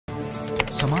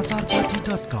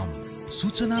samacharpati.com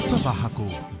सूचना प्रवाहको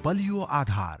बलियो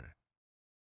आधार।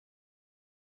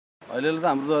 अहिले त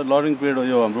हाम्रो त लर्निङ पिरियड हो।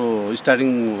 यो हाम्रो स्टार्टिङ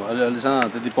अहिलेसम्म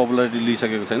त्यति पपुलारिटी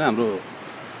लिइसकेको छैन। हाम्रो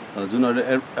जुन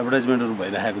एडभर्टाइजमेन्टहरू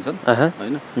भइरहेको छन्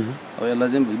हैन, अब यसलाई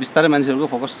चाहिँ बिस्तारै मान्छेहरूको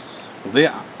फोकस हुँदै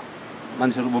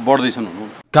मान्छेहरू बढ्दैछन्।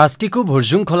 कास्कीको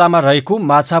भुर्जुङखोलामा रहेको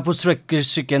माछापुच्छ्रे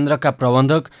कृषि केन्द्रका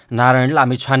प्रबन्धक नारायण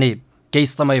लामिछाने केही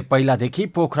समय पहिलादेखि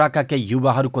पोखराका केही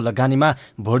युवाहरूको लगानीमा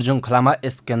भुर्जुङखोलामा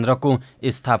यस केन्द्रको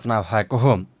स्थापना भएको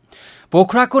हो।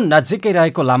 पोखराको नजिकै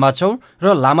रहेको लामाचौर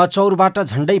र लामाचौरबाट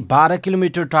झण्डै 12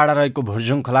 किलोमिटर टाढा रहेको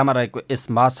भुर्जुङखोलामा रहेको यस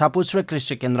माछापुच्छ्रे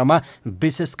कृषि केन्द्रमा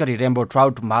विशेष गरी रेम्बो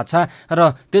ट्राउट माछा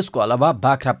र त्यसको अलावा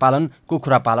बाख्रा पालन,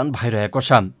 कुखुरा पालन भइरहेको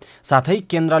छ। साथै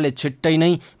केन्द्रले छिट्टै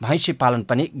नै भैँसी पालन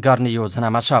पनि गर्ने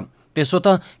योजनामा छ। त्यसो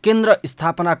त केन्द्र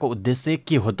स्थापनाको उद्देश्य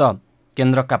के हो त?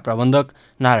 केन्द्रका प्रबन्धक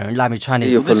नारायण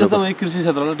लामिछाने उद्देश्य त कृषि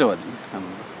क्षेत्रलाई टेवा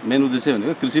दिने। मेन उद्देश्य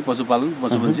भनेको कृषि, पशुपालन,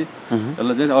 पशुपन्छी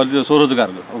यसलाई चाहिँ अहिले त्यो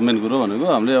स्वरोजगारको मेन कुरो भनेको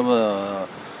हामीले अब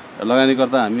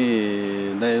लगानीकर्ता हामी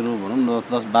दाइहरू भनौँ न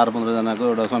 10-12-15 जनाको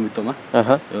एउटा स्वामित्वमा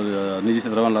निजी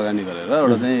क्षेत्रमा लगानी गरेर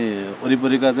एउटा चाहिँ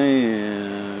वरिपरिका चाहिँ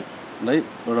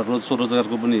एउटा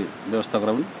स्वरोजगारको पनि व्यवस्था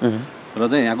गराउने र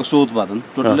चाहिँ यहाँको स्व उत्पादन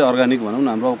टोटल्ली अर्ग्यानिक भनौँ न।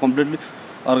 हाम्रो अब कम्प्लिटली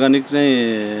अर्ग्यानिक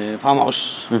चाहिँ फार्म हाउस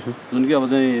जुन कि अब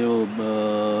चाहिँ यो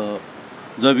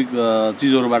जैविक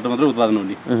चिजहरूबाट मात्रै उत्पादन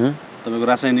हुने, तपाईँको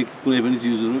रासायनिक कुनै पनि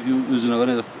चिजहरू युज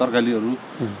नगर्ने तरकारीहरू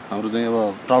हाम्रो चाहिँ अब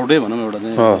ट्राउटै भनौँ एउटा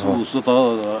चाहिँ उसो त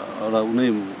एउटा उनी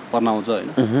पर्न आउँछ होइन।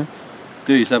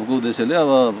 त्यो हिसाबको उद्देश्यले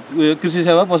अब कृषि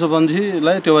सेवा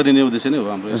पशुपन्छीलाई टेवा दिने उद्देश्य नै हो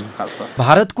हाम्रो यसको खास।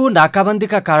 भारतको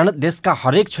नाकाबन्दीका कारण देशका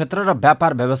हरेक क्षेत्र र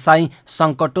व्यापार व्यवसाय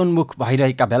सङ्कटोन्मुख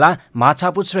भइरहेका बेला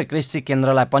माछापुच्छ्रे कृषि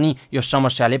केन्द्रलाई पनि यो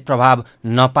समस्याले प्रभाव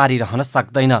नपारिरहन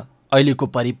सक्दैन। अहिलेको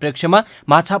परिप्रेक्ष्यमा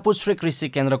माछापुच्छ्रे कृषि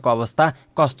केन्द्रको अवस्था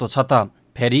कस्तो छ त?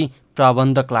 फेरि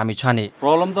प्रबन्धक लामिछाने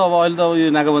प्रब्लम त अब अहिले त यो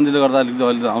नाकाबन्दीले गर्दा अलिकति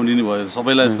अहिले त आउने नै भयो।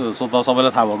 सबैलाई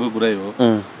सबैलाई थाहा भएको कुरै हो।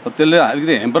 त्यसले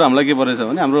अलिकति हेम्पर हामीलाई के परेछ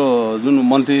भने हाम्रो जुन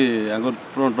मन्थली यहाँको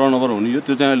टर्नओभर हुने हो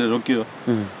त्यो चाहिँ अहिले रोकियो।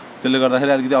 त्यसले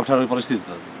गर्दाखेरि अलिकति अप्ठ्यारो परिस्थिति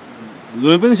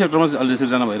जुनै पनि सेक्टरमा अहिले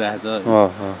सिर्जना भइरहेछ।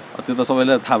 त्यो त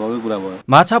सबैलाई थाहा भएको कुरा भयो।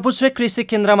 माछापुच्छ्रे कृषि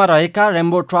केन्द्रमा रहेका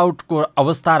रेम्बो ट्राउटको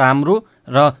अवस्था राम्रो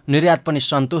र निर्यात पनि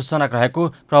सन्तोषजनक रहेको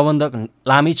प्रबन्धक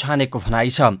लामिछानेको भनाइ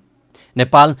छ।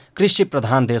 नेपाल कृषि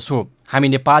प्रधान देश हो। हामी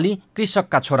नेपाली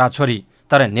कृषकका छोराछोरी,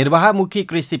 तर निर्वाहमुखी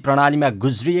कृषि प्रणालीमा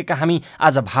गुज्रिएका हामी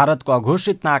आज भारतको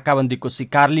अघोषित नाकाबन्दीको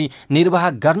शिकारले निर्वाह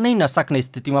गर्नै नसक्ने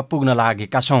स्थितिमा पुग्न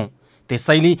लागेका छौँ।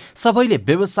 त्यसैले सबैले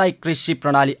व्यावसायिक कृषि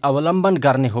प्रणाली अवलम्बन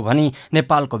गर्ने हो भने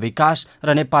नेपालको विकास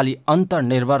र नेपाली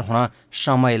अन्तर्निर्भर हुन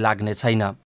समय लाग्ने छैन।